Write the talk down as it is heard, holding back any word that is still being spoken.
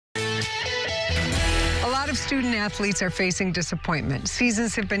of student athletes are facing disappointment.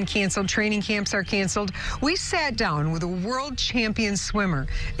 Seasons have been canceled. Training camps are canceled. We sat down with a world champion swimmer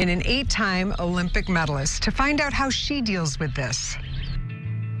and an 8-time Olympic medalist to find out how she deals with this.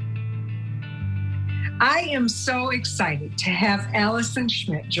 I am so excited to have Allison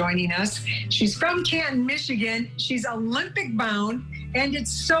Schmitt joining us. She's from Canton, Michigan. She's Olympic bound, and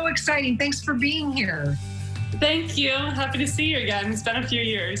it's so exciting. Thanks for being here. Thank you. Happy to see you again. It's been a few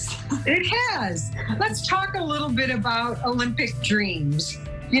years. It has. Let's talk a little bit about Olympic dreams.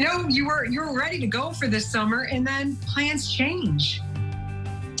 You know, you were ready to go for this summer, and then plans change.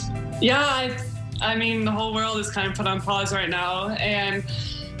 Yeah, I mean, the whole world is kind of put on pause right now, and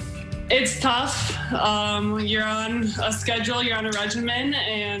it's tough. You're on a schedule, you're on a regimen,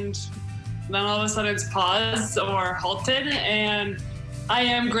 and then all of a sudden it's paused or halted. And I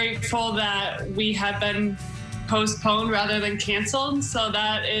am grateful that we have been postponed rather than canceled. So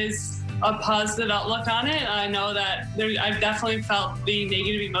that is a positive outlook on it. I know that I've definitely felt the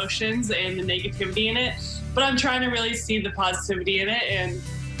negative emotions and the negativity in it, but I'm trying to really see the positivity in it and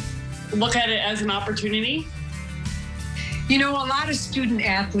look at it as an opportunity. You know, a lot of student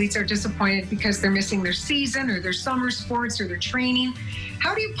athletes are disappointed because they're missing their season or their summer sports or their training.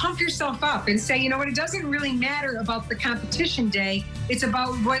 How do you pump yourself up and say, you know what, it doesn't really matter about the competition day. It's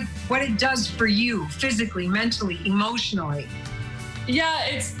about what it does for you physically, mentally, emotionally. Yeah,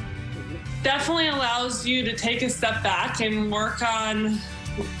 it's definitely allows you to take a step back and work on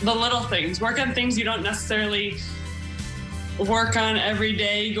the little things, work on things you don't necessarily work on every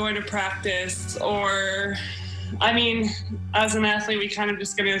day, going to practice. Or I mean, as an athlete, we kind of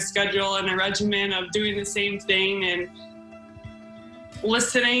just get a schedule and a regimen of doing the same thing and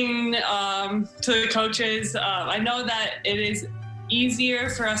listening to the coaches. I know that it is easier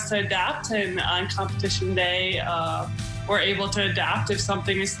for us to adapt, and on competition day, we're able to adapt if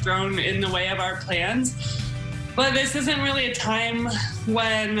something is thrown in the way of our plans. But this isn't really a time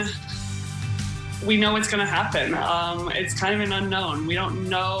when we know what's going to happen. It's kind of an unknown. We don't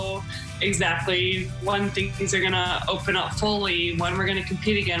know exactly when things are going to open up fully, when we're going to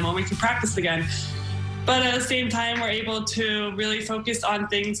compete again, when we can practice again. But at the same time, we're able to really focus on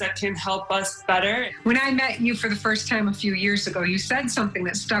things that can help us better. When I met you for the first time a few years ago, you said something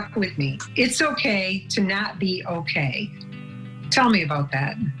that stuck with me. It's okay to not be okay. Tell me about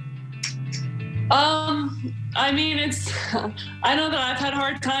that. I mean, I know that I've had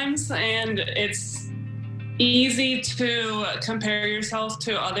hard times, and it's easy to compare yourself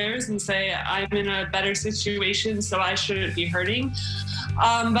to others and say, I'm in a better situation, so I shouldn't be hurting.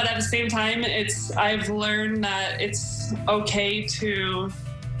 But at the same time, I've learned that it's okay to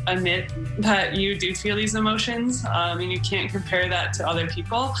admit that you do feel these emotions, and you can't compare that to other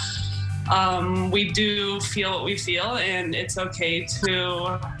people. We do feel what we feel, and it's okay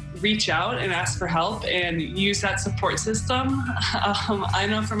to reach out and ask for help and use that support system. I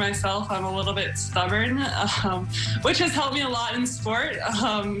know for myself, I'm a little bit stubborn, which has helped me a lot in sport,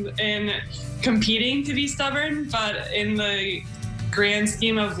 in competing to be stubborn. But in the grand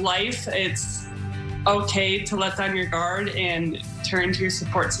scheme of life, it's okay to let down your guard and turn to your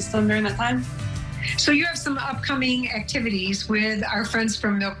support system during that time. So you have some upcoming activities with our friends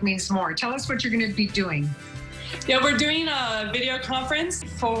from Milk Means More. Tell us what you're going to be doing. Yeah, we're doing a video conference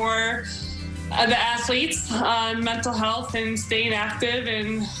for the athletes on mental health and staying active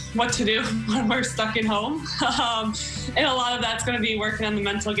and what to do when we're stuck at home. And a lot of that's going to be working on the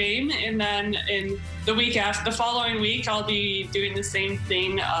mental game. And then in the following week, I'll be doing the same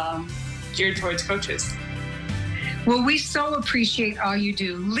thing geared towards coaches. Well, we so appreciate all you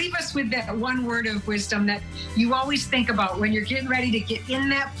do. Leave us with that one word of wisdom that you always think about when you're getting ready to get in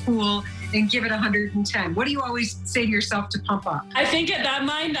that pool and give it 110. What do you always say to yourself to pump up? I think at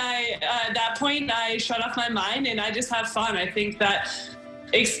that point, I shut off my mind and I just have fun. I think that,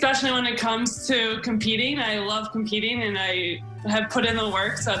 especially when it comes to competing, I love competing and I have put in the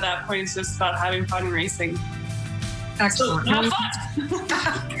work. So at that point, it's just about having fun and racing. Excellent. So have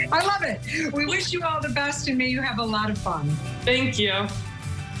fun. I love it. We wish you all the best, and may you have a lot of fun. Thank you.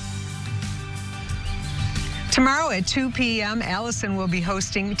 Tomorrow at 2 p.m., Allison will be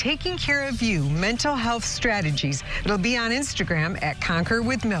hosting Taking Care of You, Mental Health Strategies. It'll be on Instagram at Conquer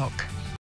with Milk.